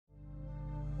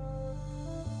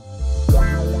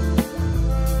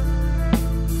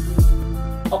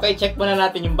okay, check muna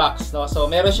natin yung box, no? So,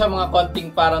 meron siya mga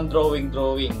konting parang drawing,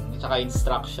 tsaka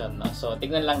instruction, no? So,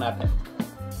 tignan lang natin.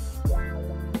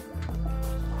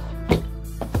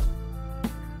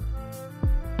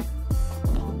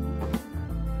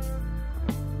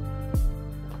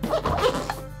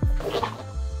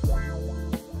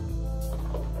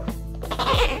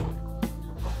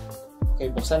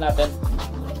 Okay, buksan natin.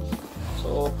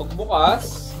 So,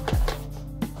 pagbukas,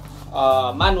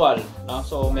 manual, no?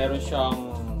 So, meron siyang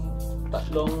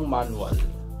tatlong manual.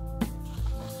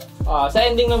 Sa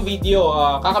ending ng video,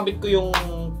 kakabit ko yung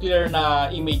clear na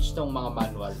image ng mga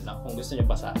manual na kung gusto niyo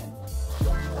basahin.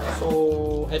 So,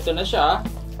 heto na siya.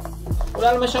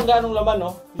 Wala naman siyang ganong laman,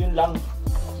 no? Yun lang.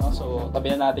 So,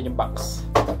 tabi na natin yung box.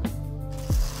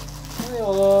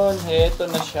 Ngayon,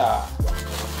 heto na siya.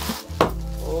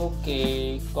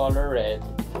 Okay, color red.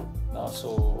 No,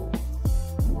 so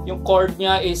yung cord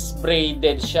niya is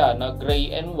braided siya, na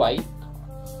gray and white.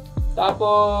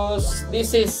 Tapos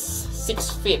this is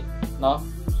 6 feet, no?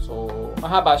 So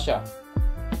mahaba siya.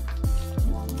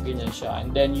 Ganyan siya.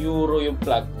 And then euro yung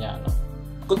plug niya, no?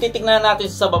 Kung titingnan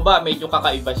natin sa baba, medyo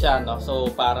kakaiba siya, no?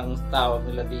 So parang tawag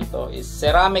nila dito is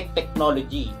ceramic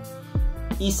technology,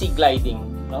 easy gliding.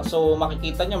 No? So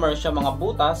makikita nyo meron siya mga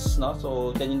butas, no?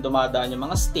 So yan yung dumadaan yung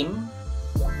mga steam.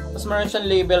 Tapos meron siyang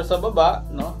label sa baba,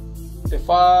 no?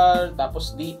 Tefal,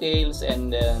 tapos details, and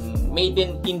then made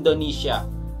in Indonesia,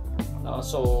 no?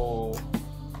 So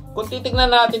kung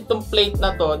titignan natin tong plate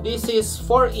na to, this is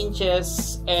 4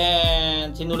 inches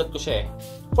and sinulat ko siya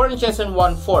 4 inches and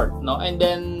 1/4, no? And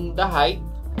then the height,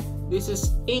 this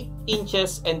is 8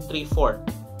 inches and 3/4,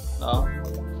 no?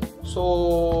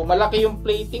 So malaki yung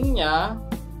plating niya.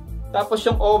 Tapos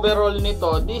yung overall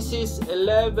nito, this is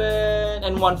 11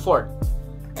 and 1/4.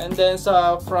 And then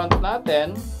sa front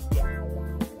natin,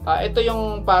 ito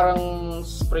yung parang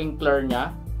sprinkler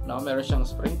niya, no? Meron siyang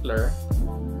sprinkler.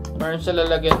 Meron siya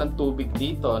lalagyan ng tubig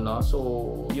dito, no? So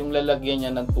yung lalagyan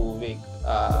niya ng tubig,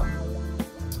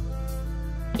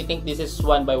 I think this is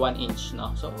 1 by 1 inch,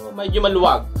 no? So medyo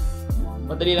maluwag.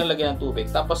 Madali lang lagyan ng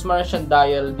tubig. Tapos meron siyang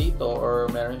dial dito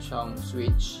or meron siyang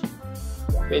switch.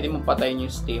 Pwede mong patayin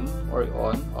yung steam or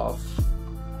on, off.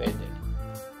 Pwede.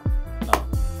 No.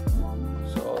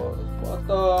 So,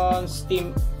 button,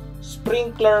 steam,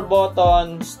 sprinkler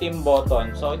button, steam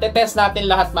button. So, itetest natin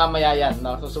lahat mamaya yan,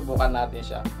 no? Susubukan natin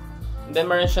siya. And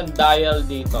then, meron siyang dial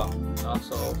dito, no?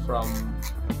 So, from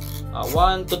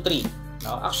 1 to 3.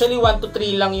 No? Actually, 1 to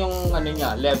 3 lang yung ano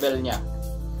niya, level niya.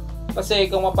 Kasi,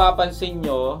 kung mapapansin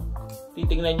nyo,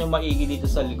 titingnan nyo maigi dito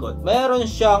sa likod. Meron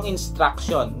siyang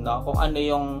instruction, no? Kung ano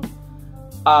yung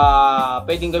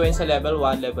pwedeng gawin sa level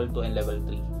 1, level 2, and level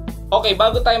 3. Okay,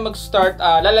 bago tayo mag-start,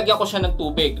 lalagyan ko siya ng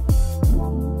tubig.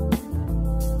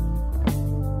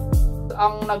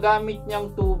 Ang nagamit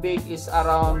niyang tubig is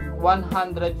around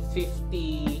 150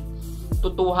 to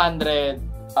 200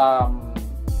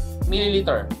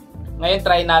 milliliter. Ngayon,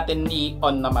 try natin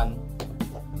i-on naman.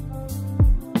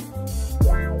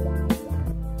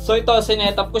 So ito,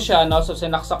 sinetup ko siya, no? So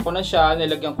sinaksak ko na siya,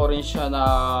 nilagyan ko rin siya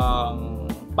ng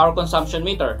power consumption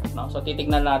meter, no? So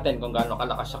titignan natin kung gaano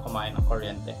kalakas siya kumain ng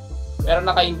kuryente. Pero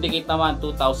naka-indicate naman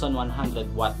 2,100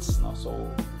 watts, no? So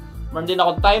meron din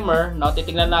akong timer, no?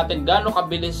 Titignan natin gaano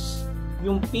kabilis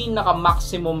yung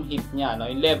pinaka-maximum heat niya, no?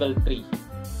 Yung level 3.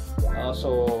 So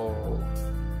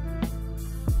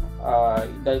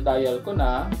dial ko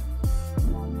na.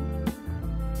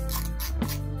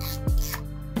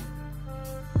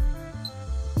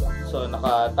 So,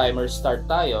 naka-timer start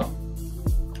tayo.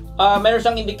 Meron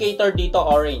siyang indicator dito,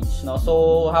 orange, no?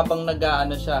 So, habang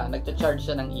nag-aano siya, nagcha-charge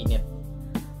siya ng init.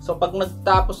 So, pag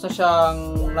natapos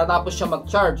siya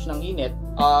mag-charge ng init,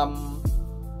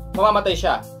 mamamatay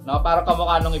siya, no? Para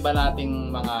kamukha nung iba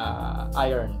nating mga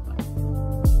iron.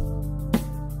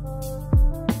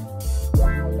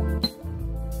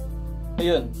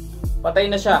 Ayun,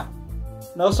 patay na siya.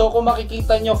 No, so kung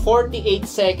makikita nyo, 48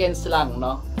 seconds lang,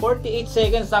 no? 48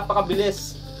 seconds,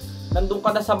 napakabilis. Nandun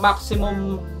ka na sa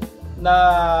maximum na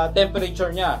temperature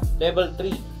niya, level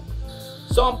 3.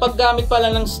 So ang paggamit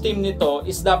pala ng steam nito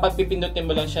is dapat pipindutin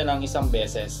mo lang siya ng isang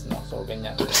beses, no? So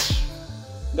ganyan.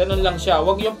 Ganun lang siya.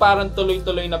 Huwag yung parang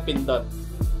tuloy-tuloy na pindot.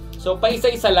 So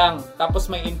paisa-isa lang,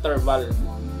 tapos may interval.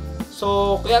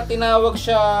 So kaya tinawag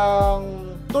siyang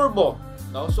turbo,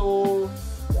 no? So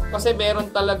kasi meron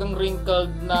talagang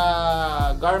wrinkled na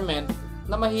garment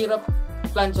na mahirap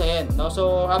plantsahin, no?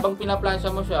 So habang pinaplansya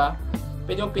mo siya,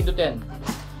 pwede mong pindutin.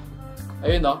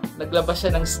 Ayun, no? Naglabas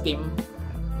siya ng steam,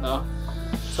 no?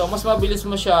 So mas mabilis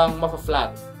mo siyang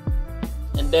mapa-flat.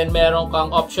 And then meron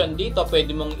kang option dito,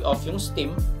 pwede mong i-off yung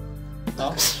steam,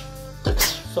 no?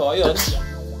 So ayun.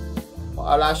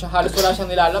 Halos wala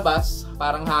siyang nilalabas,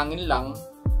 parang hangin lang.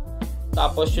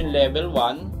 Tapos yung level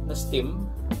 1 na steam.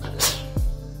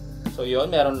 So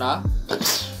yun, meron na.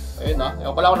 Ayun na,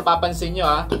 ewan ko lang kung napapansin nyo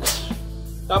ha.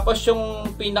 Tapos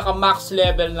yung pinaka max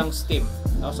level ng steam,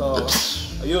 no? So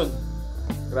ayun,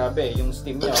 grabe yung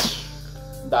steam niya,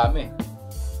 dami.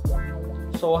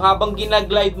 So habang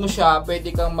ginaglide mo siya,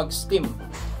 pwede kang mag-steam.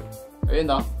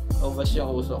 Ayun no, ubas yung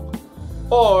usok.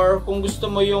 Or kung gusto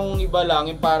mo yung iba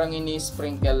lang, yung parang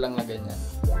ini-sprinkle lang na ganyan.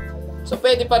 So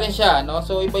pwede pa rin siya, no?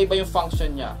 So iba-iba yung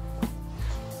function niya.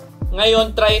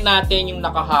 Ngayon try natin yung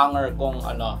naka-hanger kung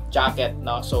jacket,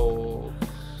 no? So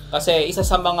kasi isa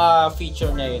sa mga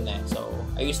feature niya yun eh. So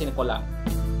ayusin ko lang.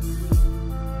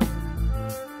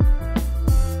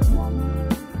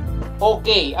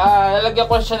 Okay, lalagyan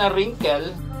ko siya ng wrinkle.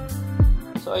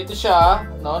 So ito siya,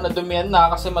 no? Nadumihan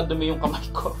na kasi madumi yung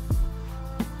kamay ko.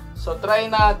 So try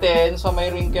natin. So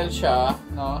may wrinkle siya,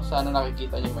 no? Sana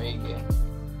nakikita niyo maigi.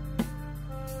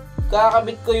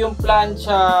 Kakabit ko yung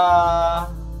plancha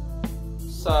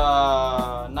sa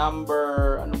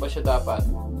number, ano ba siya dapat?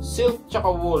 Silk tsaka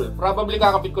wool. Probably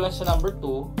kakabit ko lang sa number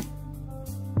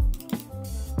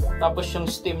 2. Tapos yung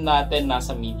steam natin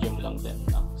nasa medium lang din,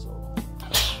 no? So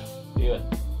yun.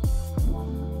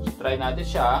 So, try natin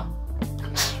siya.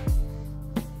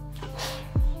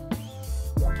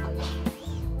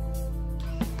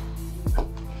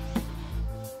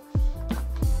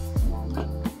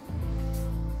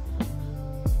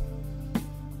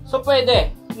 So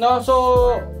pwede, no? So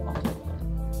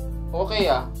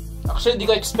okay actually di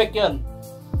ko expect yun.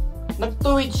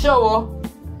 Nag-tweet siya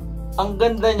ang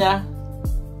ganda niya.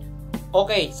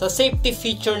 Okay, sa safety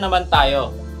feature naman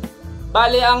tayo.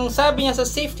 Bale, ang sabi niya sa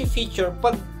safety feature,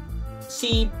 pag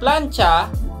si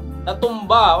Plantsa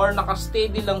natumba or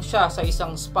naka-steady lang siya sa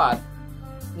isang spot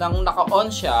nang naka-on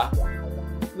siya,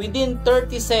 within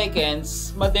 30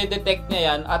 seconds madedetect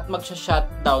niya yan at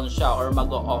magsha-shutdown siya or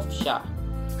mag-off siya.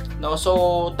 No,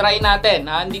 so try natin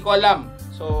hindi ko alam.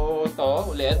 So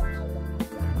ito ulit.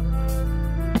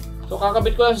 So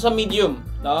kakabit ko lang sa medium,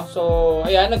 no? So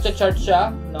ayan, nagcha-charge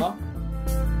siya, no?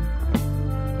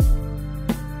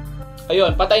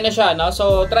 Ayun, patay na siya, no?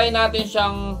 So try natin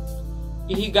siyang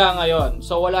ihiga ngayon.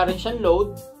 So wala rin siyang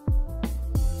load.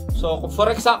 So for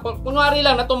example, kunwari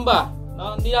lang natumba,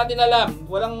 no? Hindi natin alam,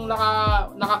 walang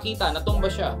nakakita, natumba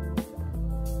siya.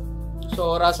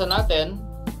 So orasan natin.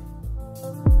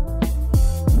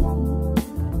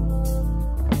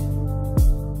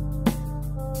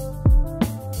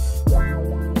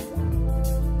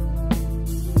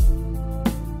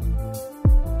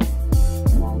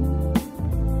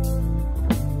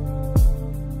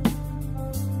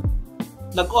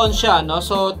 Nag-on siya, no?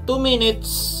 So 2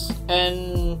 minutes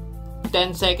and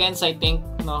 10 seconds I think,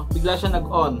 no? Bigla siya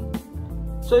nag-on.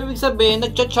 So ibig sabihin,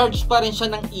 nagcha-charge pa rin siya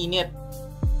ng init,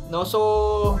 no?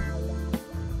 So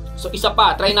isa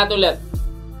pa, try natin ulit.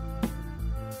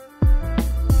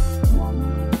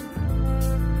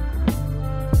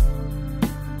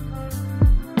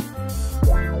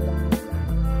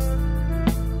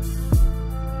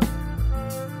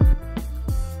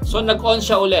 So nag-on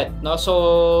siya ulit, no? So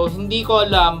hindi ko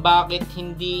alam bakit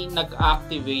hindi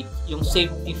nag-activate yung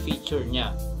safety feature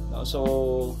niya, no? So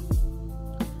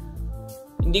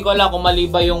hindi ko alam kung mali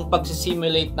ba yung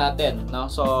pag-simulate natin, no?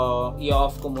 So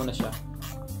i-off ko muna siya.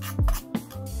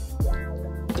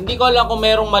 Hindi ko alam kung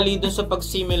merong mali dun sa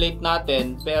pag-simulate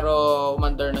natin, pero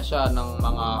umandar na siya ng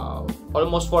mga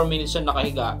almost 4 minutes siya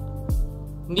nakahiga.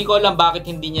 Hindi ko alam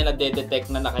bakit hindi niya na-detect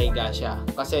na nakahiga siya.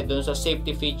 Kasi dun sa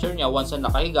safety feature niya, once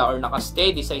na nakahiga or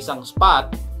naka-steady sa isang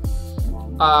spot,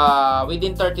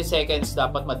 within 30 seconds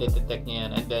dapat ma-detect niya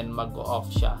yan and then mag-off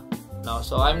siya, no?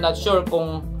 So I'm not sure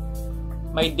kung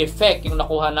may defect yung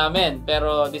nakuha namin,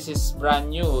 pero this is brand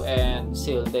new and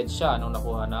sealed siya nung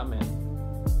nakuha namin.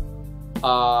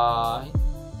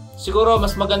 Siguro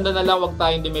mas maganda na lang wag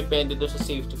tayong dumepende doon sa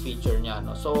safety feature niya,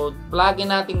 no? So palagi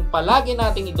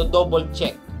nating i-double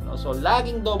check, no? So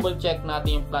laging double check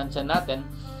natin yung plancha natin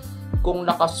kung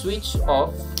naka-switch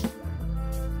off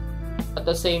at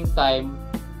the same time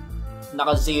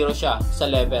naka-zero siya sa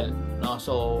level, no?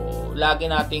 So lagi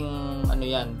nating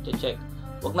check.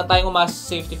 Wag na tayong umasa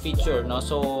safety feature, no?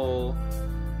 So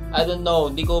I don't know,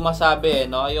 hindi ko masabi,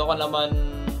 no? Ayoko naman,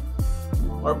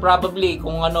 or probably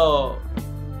kung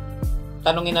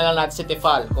tanungin na lang natin si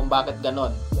Tefal kung bakit ganon,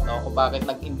 no? Kung bakit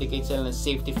nag-indicate sila ng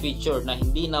safety feature na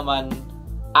hindi naman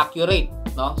accurate,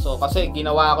 no? So kasi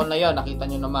ginawa ko na yon, nakita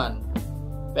nyo naman,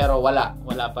 pero wala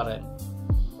pa rin.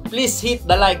 Please hit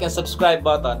the like and subscribe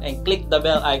button and click the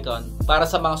bell icon para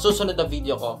sa mga susunod na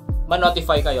video ko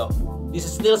ma-notify kayo. This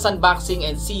is Nils Unboxing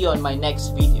and see you on my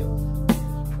next video.